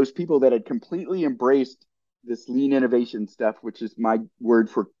those people that had completely embraced this lean innovation stuff, which is my word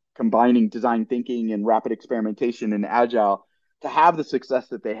for combining design thinking and rapid experimentation and agile, to have the success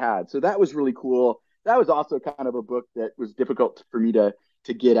that they had. So that was really cool. That was also kind of a book that was difficult for me to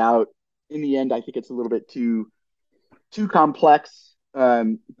get out. In the end, I think it's a little bit too complex,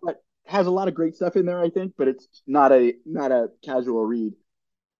 but has a lot of great stuff in there, I think. But it's not a casual read.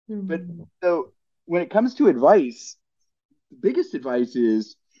 But Mm-hmm. so when it comes to advice, the biggest advice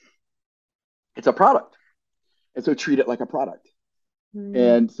is it's a product. And so treat it like a product. Mm-hmm.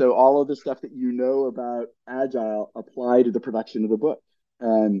 And so all of the stuff that you know about Agile apply to the production of the book.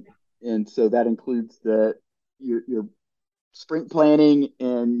 And so that includes your sprint planning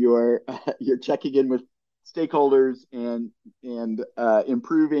and your checking in with stakeholders and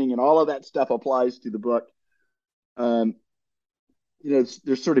improving, and all of that stuff applies to the book. Um, there's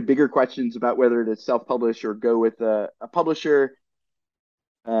sort of bigger questions about whether to self-publish or go with a publisher.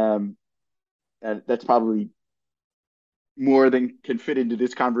 Um, and that's probably more than can fit into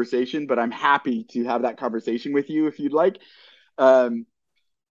this conversation, but I'm happy to have that conversation with you if you'd like. Um,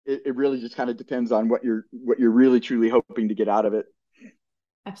 it really just kind of depends on what you're really truly hoping to get out of it.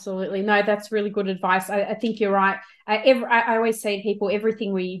 Absolutely. No, that's really good advice. I think you're right. I always say to people,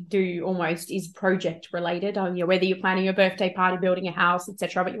 everything we do almost is project related. Whether you're planning a birthday party, building a house,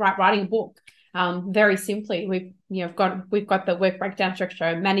 etc. But you're right, writing a book. Very simply, we've got the work breakdown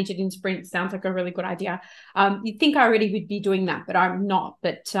structure. Manage it in sprints sounds like a really good idea. You'd think I already would be doing that, but I'm not.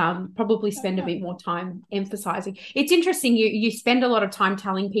 But probably spend a bit more time emphasizing. It's interesting. You spend a lot of time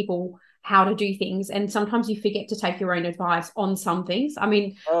telling people how to do things, and sometimes you forget to take your own advice on some things. I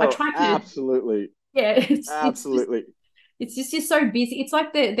mean, I Oh, try to, absolutely. yeah, Absolutely. it's just you're so busy. It's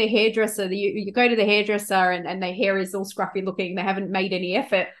like the hairdresser. You go to the hairdresser and their hair is all scruffy looking. They haven't made any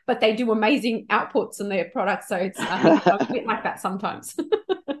effort, but they do amazing outputs on their products. So it's I think I'm a bit like that sometimes.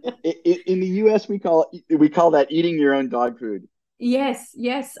 In the US, we call that eating your own dog food. Yes,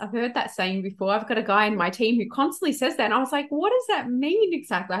 yes, I've heard that saying before. I've got a guy in my team who constantly says that, and I was like, "What does that mean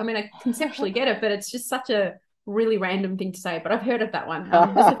exactly?" I mean, I conceptually get it, but it's just such a really random thing to say. But I've heard of that one.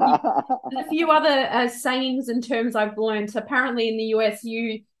 There's a few other sayings and terms I've learned. Apparently, in the US,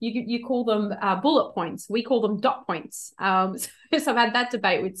 you call them bullet points. We call them dot points. So I've had that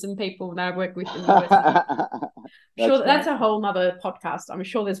debate with some people that I work with in the US. That's Sure, that's funny. a whole nother podcast. I'm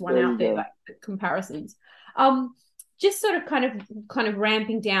sure there's one There out you there go. that comparisons. Um, just sort of kind of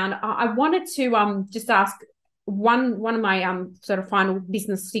ramping down. I wanted to just ask one of my sort of final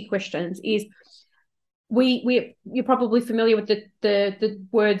businessy questions is we you're probably familiar with the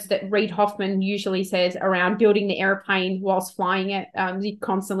words that Reid Hoffman usually says around building the airplane whilst flying it. He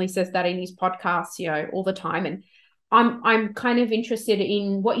constantly says that in his podcasts, all the time. And I'm kind of interested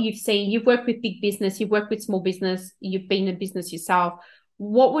in what you've seen. You've worked with big business, you've worked with small business, you've been in business yourself.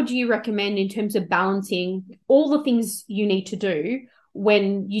 What would you recommend in terms of balancing all the things you need to do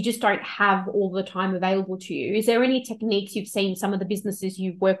when you just don't have all the time available to you? Is there any techniques you've seen some of the businesses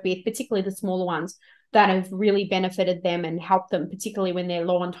you've worked with, particularly the smaller ones, that have really benefited them and helped them, particularly when they're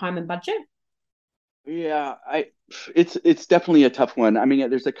low on time and budget? Yeah, it's definitely a tough one. I mean,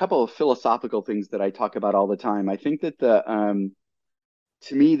 there's a couple of philosophical things that I talk about all the time. I think that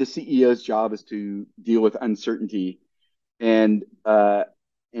to me, the CEO's job is to deal with uncertainty. And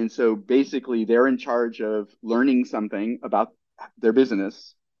so basically they're in charge of learning something about their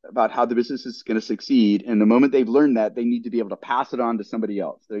business, about how the business is going to succeed. And the moment they've learned that, they need to be able to pass it on to somebody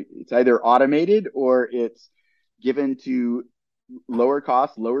else. It's either automated or it's given to lower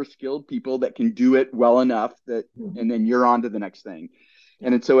cost, lower skilled people that can do it well enough that, Mm-hmm. and then you're on to the next thing. Yeah.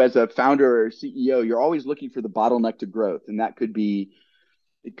 And so as a founder or CEO, you're always looking for the bottleneck to growth. And it could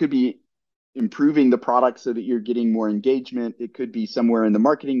be improving the product so that you're getting more engagement. It could be somewhere in the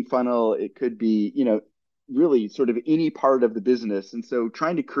marketing funnel. It could be, really sort of any part of the business. And so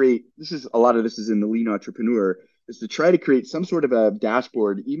trying to create, a lot of this is in the lean entrepreneur, is to try to create some sort of a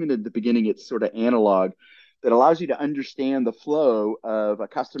dashboard. Even at the beginning, it's sort of analog, that allows you to understand the flow of a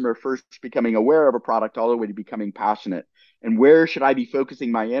customer first becoming aware of a product all the way to becoming passionate. And where should I be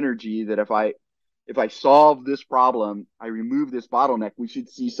focusing my energy, that if I solve this problem, I remove this bottleneck, we should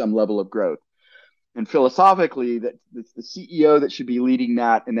see some level of growth. And philosophically, that it's the CEO that should be leading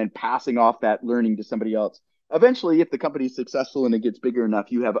that and then passing off that learning to somebody else. Eventually, if the company's successful and it gets bigger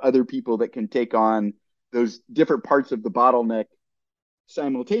enough, you have other people that can take on those different parts of the bottleneck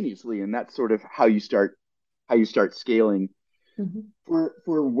simultaneously, and that's sort of how you start scaling. Mm-hmm.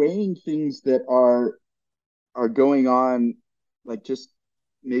 For weighing things that are going on, like just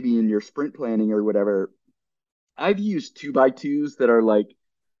maybe in your sprint planning or whatever, I've used two by twos that are like,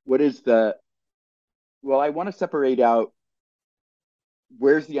 what is the, well, I want to separate out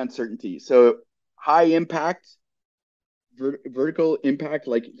where's the uncertainty. So high impact, vertical impact,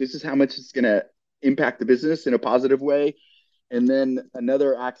 like this is how much it's going to impact the business in a positive way. And then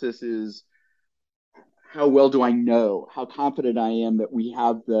another axis is how well do I know, how confident I am that we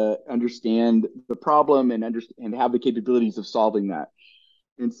have the understand the problem and understand and have the capabilities of solving that.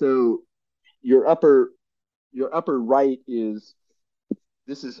 And so your upper your upper right is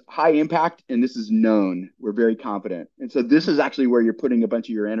this is high impact and this is known. We're very confident. And so this is actually where you're putting a bunch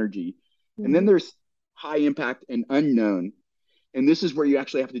of your energy. And then Mm-hmm. there's high impact and unknown. And this is where you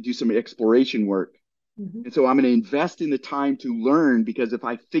actually have to do some exploration work. Mm-hmm. And so I'm going to invest in the time to learn because if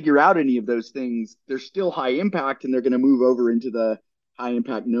I figure out any of those things, they're still high impact and they're going to move over into the high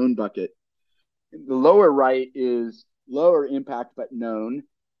impact known bucket. The lower right is lower impact but known.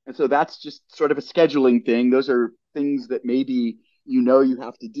 And so that's just sort of a scheduling thing. Those are things that maybe you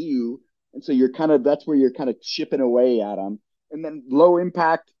have to do. And so that's where you're kind of chipping away at them. And then low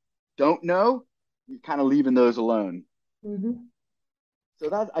impact, don't know, you're kind of leaving those alone. Mm-hmm. So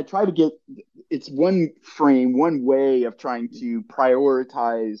that I try to get it's one frame, one way of trying to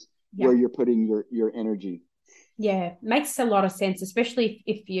prioritize where Yeah. you're putting your energy. Yeah, makes a lot of sense, especially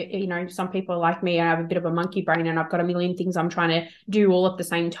if some people like me, I have a bit of a monkey brain and I've got a million things I'm trying to do all at the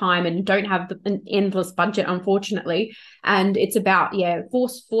same time and don't have an endless budget, unfortunately. And it's about, yeah,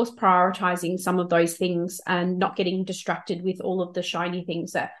 force prioritizing some of those things and not getting distracted with all of the shiny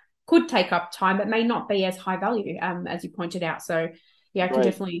things that could take up time, but may not be as high value, as you pointed out. So yeah, I can Right.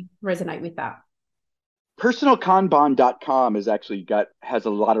 definitely resonate with that. Personalkanban.com has a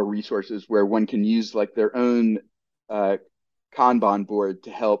lot of resources where one can use like their own uh, Kanban board to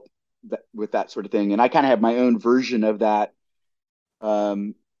help with that sort of thing. And I kind of have my own version of that,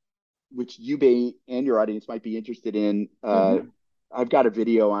 um, which you may and your audience might be interested in. Mm-hmm. I've got a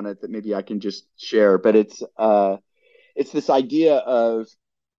video on it that maybe I can just share, but it's this idea of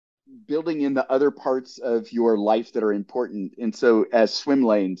building in the other parts of your life that are important. And so as swim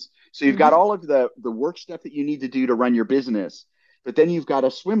lanes, so you've got Mm-hmm. all of the work stuff that you need to do to run your business, but then you've got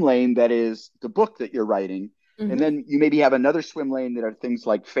a swim lane that is the book that you're writing. And Mm-hmm. then you maybe have another swim lane that are things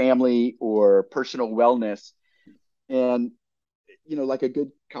like family or personal wellness. And like a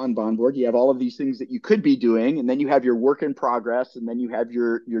good Kanban board, you have all of these things that you could be doing, and then you have your work in progress, and then you have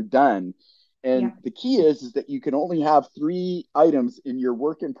your done. And Yeah. the key is that you can only have three items in your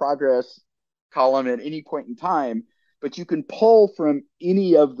work in progress column at any point in time, but you can pull from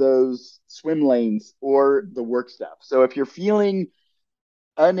any of those swim lanes or the work stuff. So if you're feeling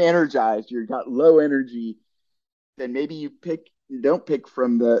unenergized, you've got low energy, then maybe you don't pick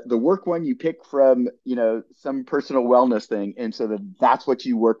from the work one, you pick from some personal wellness thing, and so that's what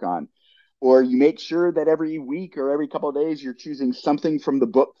you work on. Or you make sure that every week or every couple of days you're choosing something from the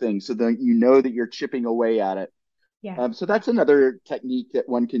book thing so that you know that you're chipping away at it. Yeah. So that's another technique that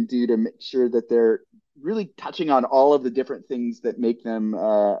one can do to make sure that they're really touching on all of the different things that make them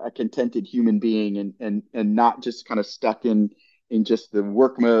a contented human being, and not just kind of stuck in just the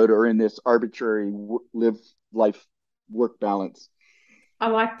work mode or in this arbitrary live life work balance. I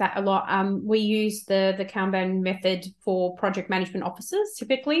like that a lot. We use the Kanban method for project management officers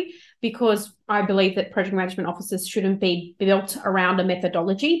typically because I believe that project management officers shouldn't be built around a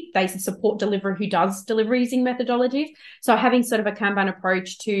methodology. They support delivery who does deliver using methodologies. So having sort of a Kanban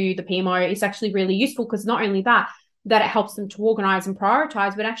approach to the PMO is actually really useful because not only that it helps them to organize and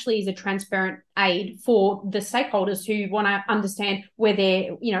prioritize, but actually is a transparent aid for the stakeholders who want to understand where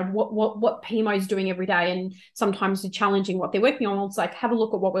they're, what PMO is doing every day. And sometimes challenging what they're working on. It's like, have a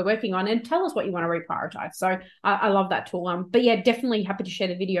look at what we're working on and tell us what you want to reprioritize. So I love that tool. But yeah, definitely happy to share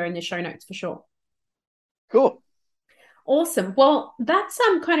the video in the show notes for sure. Cool. Awesome. Well, that's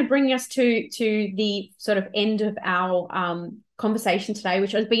kind of bringing us to the sort of end of our conversation today,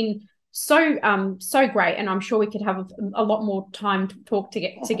 which has been so great, and I'm sure we could have a lot more time to talk to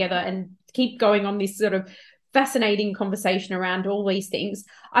get together and keep going on this sort of fascinating conversation around all these things.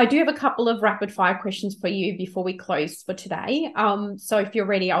 I do have a couple of rapid fire questions for you before we close for today. So if you're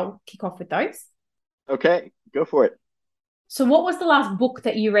ready, I'll kick off with those. Okay, go for it. So what was the last book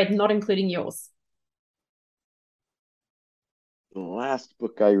that you read, not including yours? The last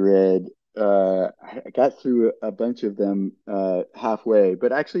book I read, I got through a bunch of them halfway,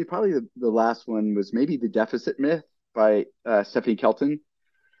 but actually, probably the last one was maybe The Deficit Myth by Stephanie Kelton.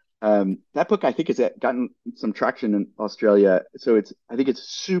 That book, I think, has gotten some traction in Australia. So I think it's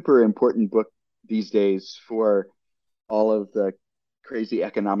a super important book these days for all of the crazy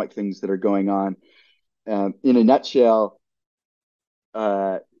economic things that are going on. In a nutshell,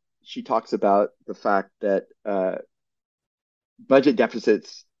 uh, she talks about the fact that budget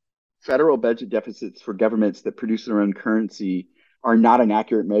deficits, federal budget deficits for governments that produce their own currency are not an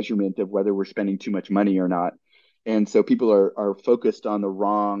accurate measurement of whether we're spending too much money or not. And so people are focused on the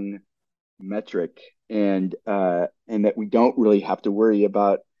wrong metric, and that we don't really have to worry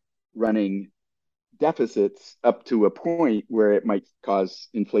about running deficits up to a point where it might cause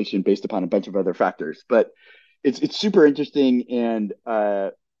inflation based upon a bunch of other factors. But it's super interesting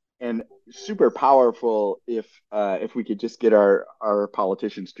and super powerful if we could just get our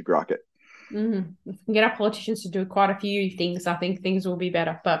politicians to grok it. Mm-hmm. If we can get our politicians to do quite a few things, I think things will be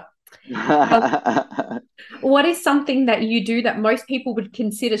better. But what is something that you do that most people would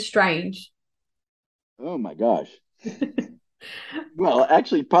consider strange? Oh my gosh. Well,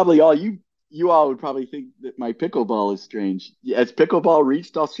 actually, probably you all would probably think that my pickleball is strange. Has pickleball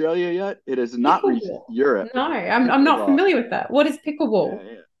reached Australia yet? It has not reached Pickleball. Europe. No, I'm not Pickleball. familiar with that. What is Yeah, pickleball?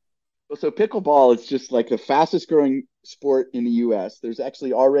 yeah. Well, so pickleball is just like the fastest growing sport in the US. There's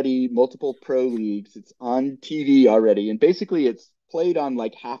actually already multiple pro leagues. It's on TV already. And basically it's played on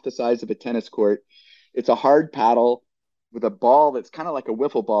like half the size of a tennis court. It's a hard paddle with a ball that's kind of like a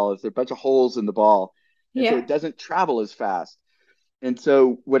wiffle ball. There's a bunch of holes in the ball. And so Yeah. it doesn't travel as fast. And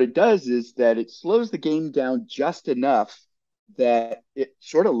so what it does is that it slows the game down just enough that it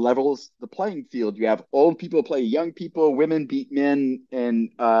sort of levels the playing field. You have old people play young people, women beat men, and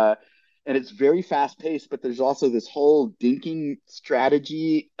it's very fast paced. But there's also this whole dinking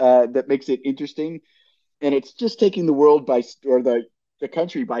strategy that makes it interesting, and it's just taking the world by or the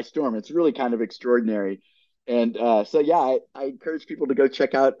country by storm. It's really kind of extraordinary, and so yeah, I encourage people to go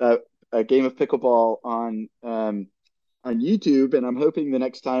check out a game of pickleball on YouTube, and I'm hoping the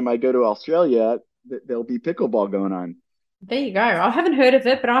next time I go to Australia that there'll be pickleball going on. There you go. I haven't heard of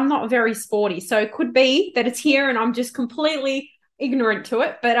it, but I'm not very sporty. So it could be that it's here and I'm just completely ignorant to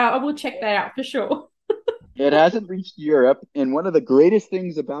it, but I will check that out for sure. It hasn't reached Europe, and one of the greatest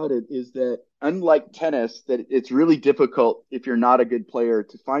things about it is that unlike tennis, that it's really difficult if you're not a good player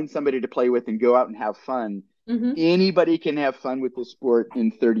to find somebody to play with and go out and have fun. Mm-hmm. Anybody can have fun with this sport in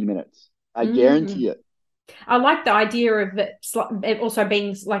 30 minutes. I Mm-hmm. guarantee it. I like the idea of it also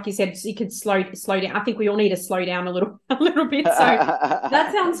being, like you said, you could slow down. I think we all need to slow down a little a little bit. So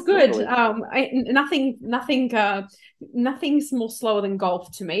that sounds good. Totally. Nothing's more slower than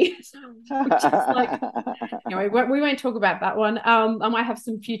golf to me. Which is like, anyway, we won't talk about that one. I might have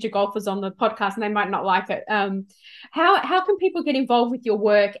some future golfers on the podcast, and they might not like it. How can people get involved with your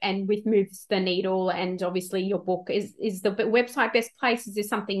work and with Moves the Needle, and obviously your book? Is the website best place? Is there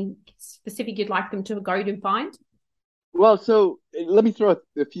something specific you'd like them to go to find? Well, so let me throw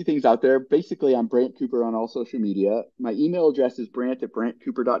a few things out there. Basically, I'm Brant Cooper on all social media. My email address is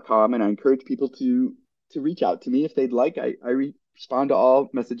brant@brantcooper.com, and I encourage people to reach out to me if they'd like. I respond to all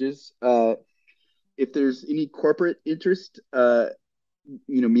messages. If there's any corporate interest,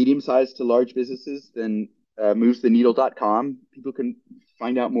 medium-sized to large businesses, then movestheneedle.com. People can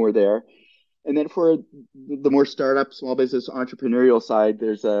find out more there. And then for the more startup, small business, entrepreneurial side,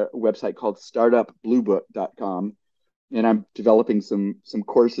 there's a website called startupbluebook.com, and I'm developing some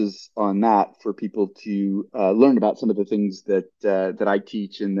courses on that for people to learn about some of the things that I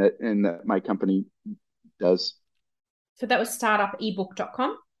teach and that my company does. So that was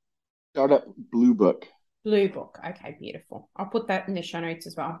startupebook.com. Startup Blue Book. Blue Book. Okay, beautiful. I'll put that in the show notes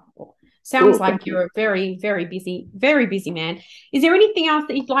as well. Sounds Cool, like thank you. you're a very, very busy man. Is there anything else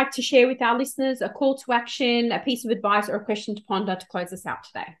that you'd like to share with our listeners? A call to action, a piece of advice, or a question to ponder to close us out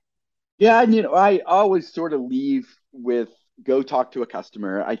today? Yeah, and I always sort of leave with go talk to a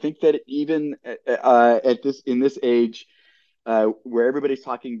customer. I think that even at this in this age, where everybody's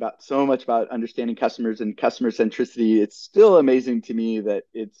talking about so much about understanding customers and customer centricity, it's still amazing to me that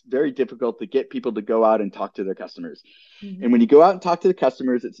it's very difficult to get people to go out and talk to their customers. Mm-hmm. And when you go out and talk to the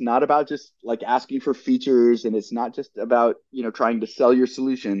customers, it's not about just like asking for features, and it's not just about, trying to sell your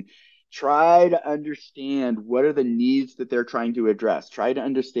solution. Try to understand what are the needs that they're trying to address. Try to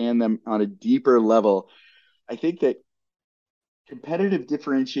understand them on a deeper level. I think that competitive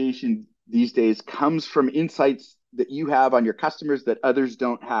differentiation these days comes from insights that you have on your customers that others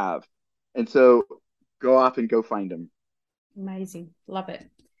don't have. And so go off and go find them. Amazing. Love it.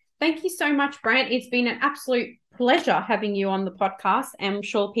 Thank you so much, Brant. It's been an absolute pleasure having you on the podcast. I'm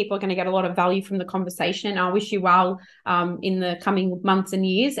sure people are going to get a lot of value from the conversation. I wish you well in the coming months and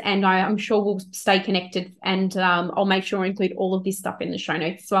years, and I'm sure we'll stay connected, and I'll make sure I include all of this stuff in the show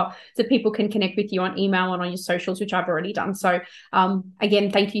notes as well, so people can connect with you on email and on your socials, which I've already done. So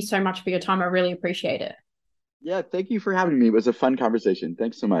again, thank you so much for your time. I really appreciate it. Yeah, thank you for having me. It was a fun conversation.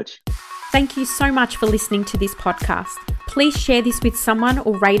 Thanks so much. Thank you so much for listening to this podcast. Please share this with someone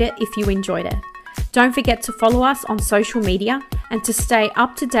or rate it if you enjoyed it. Don't forget to follow us on social media, and to stay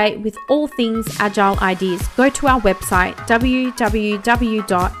up to date with all things Agile ideas, go to our website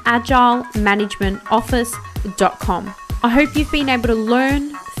www.agilemanagementoffice.com. I hope you've been able to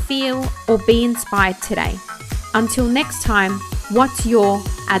learn, feel, or be inspired today. Until next time, what's your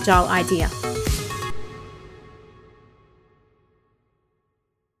Agile idea?